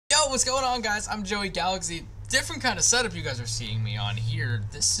what's going on, guys? I'm Joey Galaxy. Different kind of setup you guys are seeing me on here.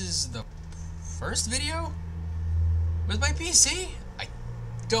 This is the first video with my PC? I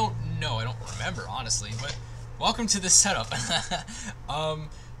don't know. I don't remember, honestly, but welcome to this setup.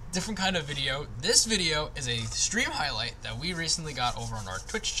 Different kind of video. This video is a stream highlight that we recently got over on our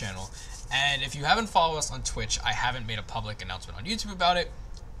Twitch channel. And if you haven't followed us on Twitch, I haven't made a public announcement on YouTube about it.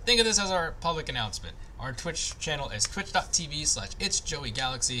 Think of this as our public announcement. Our Twitch channel is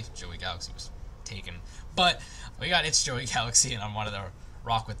twitch.tv/itsjoeygalaxy. Joey Galaxy was taken, but we got It's Joey Galaxy, and I wanted to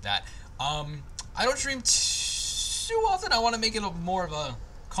rock with that. I don't stream too often. I want to make it more of a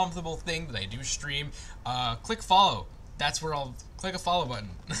comfortable thing, but I do stream. Click follow. That's where I'll click a follow button.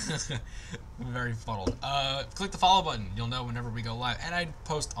 I'm very fuddled. Click the follow button. You'll know whenever we go live, and I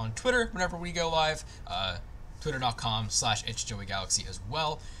post on Twitter whenever we go live. Twitter.com/itsjoeygalaxy as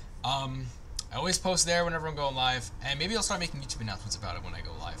well. I always post there whenever I'm going live, and maybe I'll start making YouTube announcements about it when I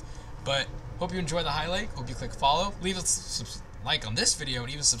go live. But hope you enjoy the highlight. Hope you click follow. Leave a like on this video, and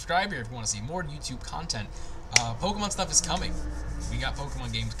even subscribe here if you want to see more YouTube content. Pokemon stuff is coming. We got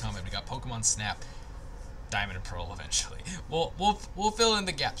Pokemon games coming. We got Pokemon Snap, Diamond and Pearl eventually. We'll fill in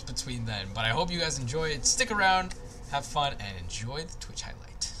the gaps between then. But I hope you guys enjoy it. Stick around, have fun, and enjoy the Twitch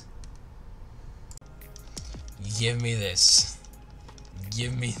highlight. Give me this.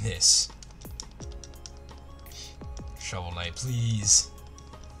 Give me this. Shovel Knight, please.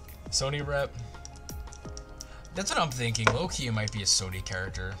 Sony rep. That's what I'm thinking. Low-key, it might be a Sony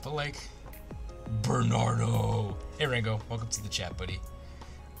character, but like Bernardo. Hey Rango, welcome to the chat, buddy.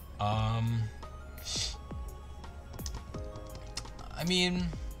 I mean,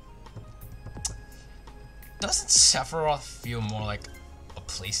 doesn't Sephiroth feel more like a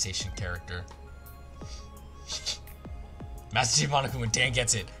PlayStation character? Master Chief Monokuma, Dan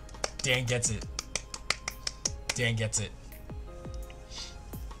gets it. Dan gets it. Dan gets it.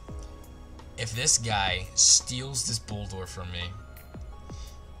 If this guy steals this Boldor from me,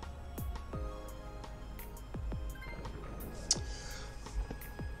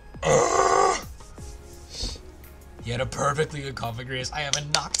 he had a perfectly good configuration. I have a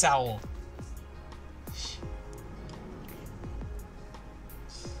Noctowl.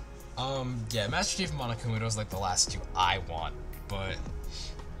 Yeah, Master Chief Monokuma was like the last two I want, but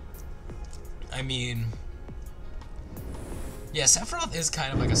I mean, yeah, Sephiroth is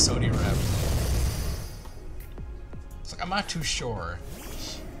kind of like a Sony rep. It's like I'm not too sure.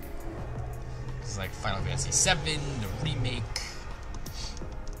 It's like Final Fantasy VII, the remake.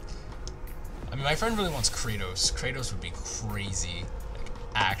 I mean, my friend really wants Kratos. Kratos would be crazy, like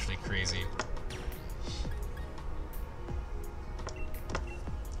actually crazy.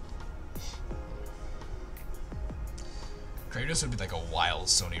 Kratos would be like a wild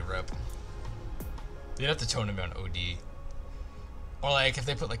Sony rep. They'd have to tone him down OD. Or like if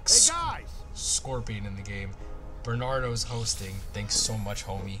they put like Scorpion in the game. Bernardo's hosting. Thanks so much,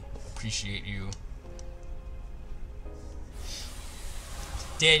 homie. Appreciate you.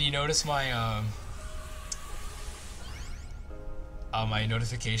 Dan, you notice my my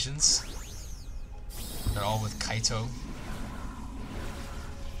notifications? They're all with Kaito.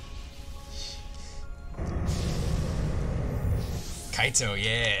 Kaito,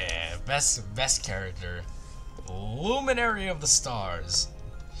 yeah, best character, Luminary of the Stars.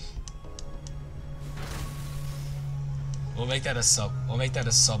 We'll make that a sub. We'll make that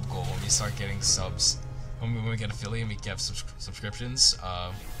a sub goal when we start getting subs. When we get affiliate, we get subscriptions.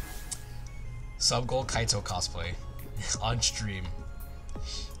 Sub goal: Kaito cosplay on stream.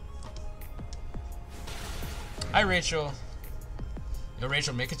 Hi, Rachel. Yo,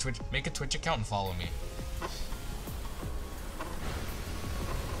 Rachel, make a Twitch account and follow me.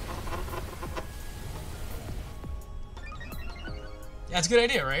 Yeah, it's a good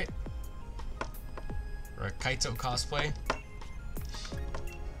idea, right? For a Kaito cosplay.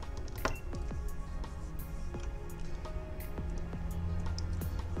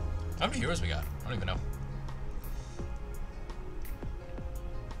 How many heroes we got? I don't even know.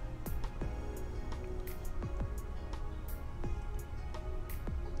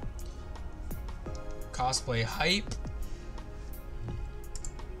 Cosplay hype.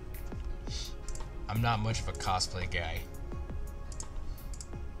 I'm not much of a cosplay guy.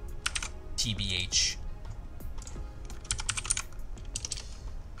 TBH.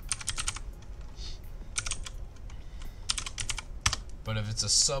 But if it's a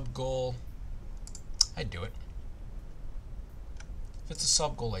sub goal, I'd do it. If it's a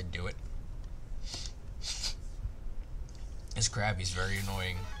sub goal, I'd do it. This Krabby's very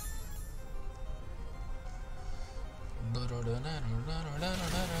annoying.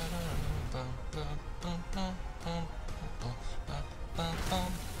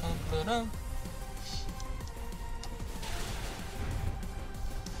 Alright,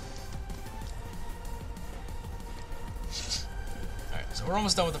 so we're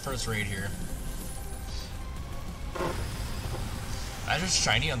almost done with the first raid here. I just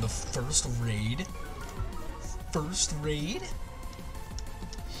shiny on the first raid. First raid?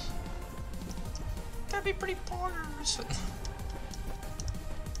 That'd be pretty bonkers.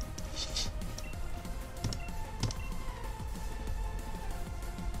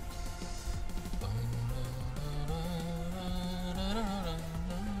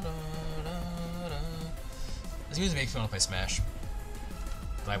 This music makes me want to play Smash.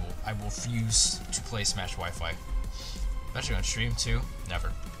 But I will refuse to play Smash Wi-Fi. Especially on stream too.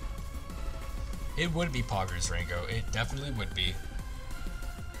 Never. It would be poggers, Rango. It definitely would be.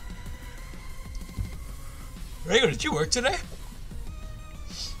 Rango, did you work today?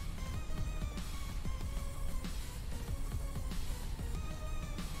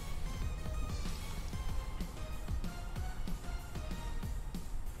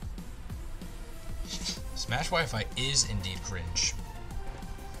 Smash Wi-Fi is indeed cringe.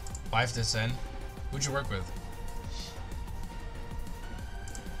 5 to 10. Who'd you work with?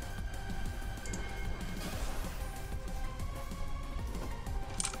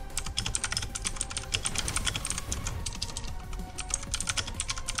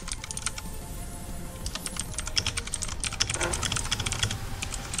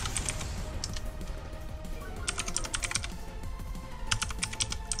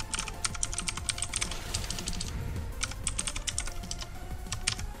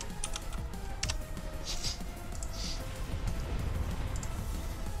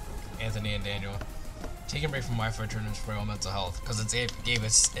 Anthony and Daniel. Taking a break from Wi-Fi tournaments for your mental health. Because it's Gabe,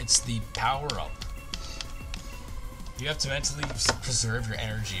 it's the power up. You have to mentally preserve your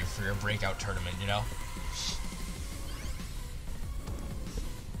energy for your breakout tournament, you know?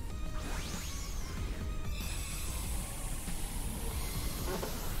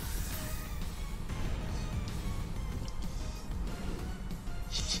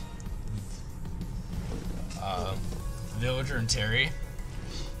 Villager and Terry.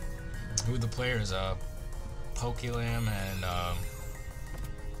 Who are the players? Pokelam and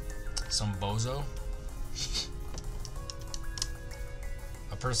some bozo.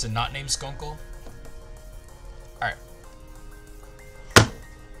 A person not named Skunkle. Alright.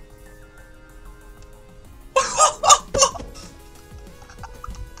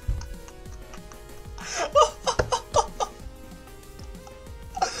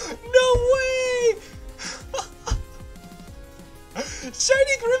 No way!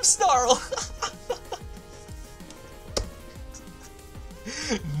 Shiny Grimmsnarl!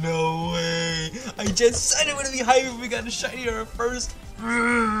 No way! I just said it would be hype if we got a shiny on our first.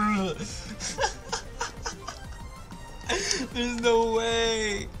 There's no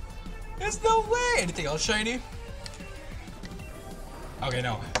way! There's no way! Anything else shiny? Okay,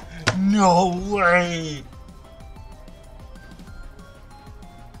 no. No way!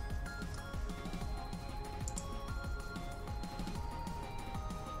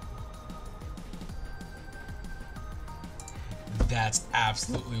 That's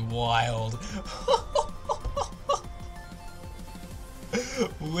absolutely wild.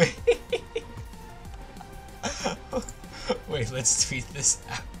 Wait. Wait, let's tweet this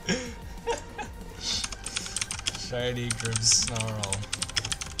out. Shiny Grimmsnarl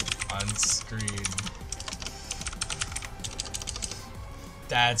on screen.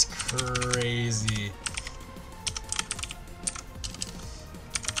 That's crazy.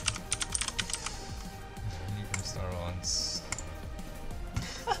 Shiny Grimmsnarl on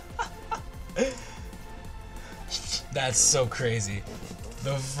That's so crazy.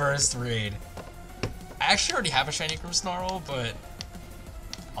 The first raid. I actually already have a shiny Grimmsnarl, but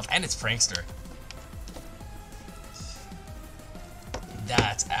and it's Prankster.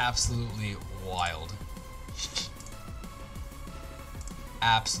 That's absolutely wild.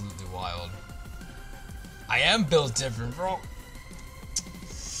 Absolutely wild. I am built different, bro.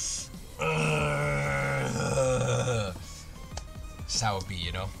 Just how it be,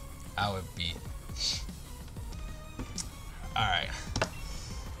 you know? How it be. Alright.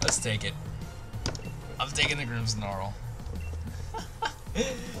 Let's take it. I'm taking the Grimmsnarl.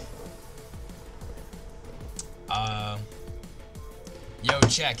 Yo,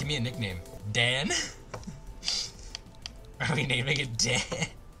 chat, give me a nickname. Dan? Are we naming it Dan?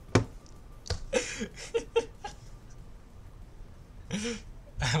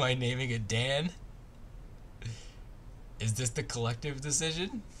 Am I naming it Dan? Is this the collective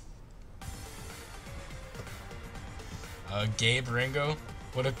decision? Gabe Ringo?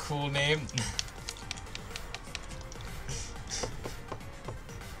 What a cool name.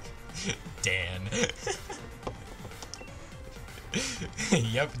 Dan.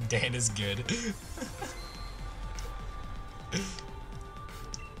 Yep, Dan is good.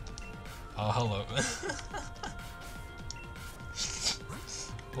 Oh, hello.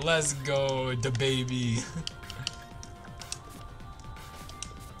 Let's go, the baby.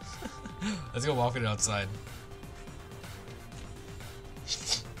 Let's go walking outside.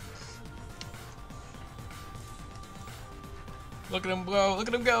 Look at him go! Look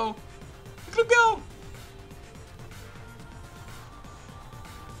at him go! Look at him go!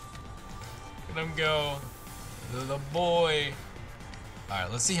 Look at him go! The boy!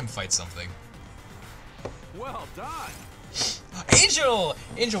 Alright, let's see him fight something. Well done! Angel!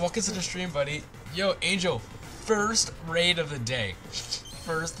 Angel, welcome to the stream, buddy. Yo, Angel, first raid of the day.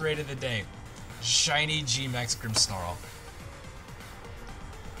 First raid of the day. Shiny Gigantamax Grimmsnarl.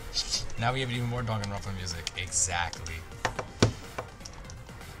 Now we have even more Danganronpa music. Exactly.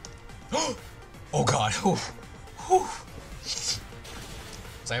 Oh god.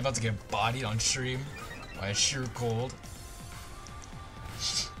 Was I about to get bodied on stream by a sheer cold?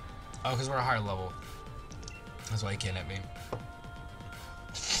 Oh, because we're a higher level. That's why he can't hit me.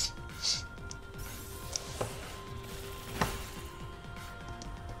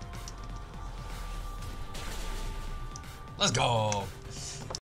 Let's go!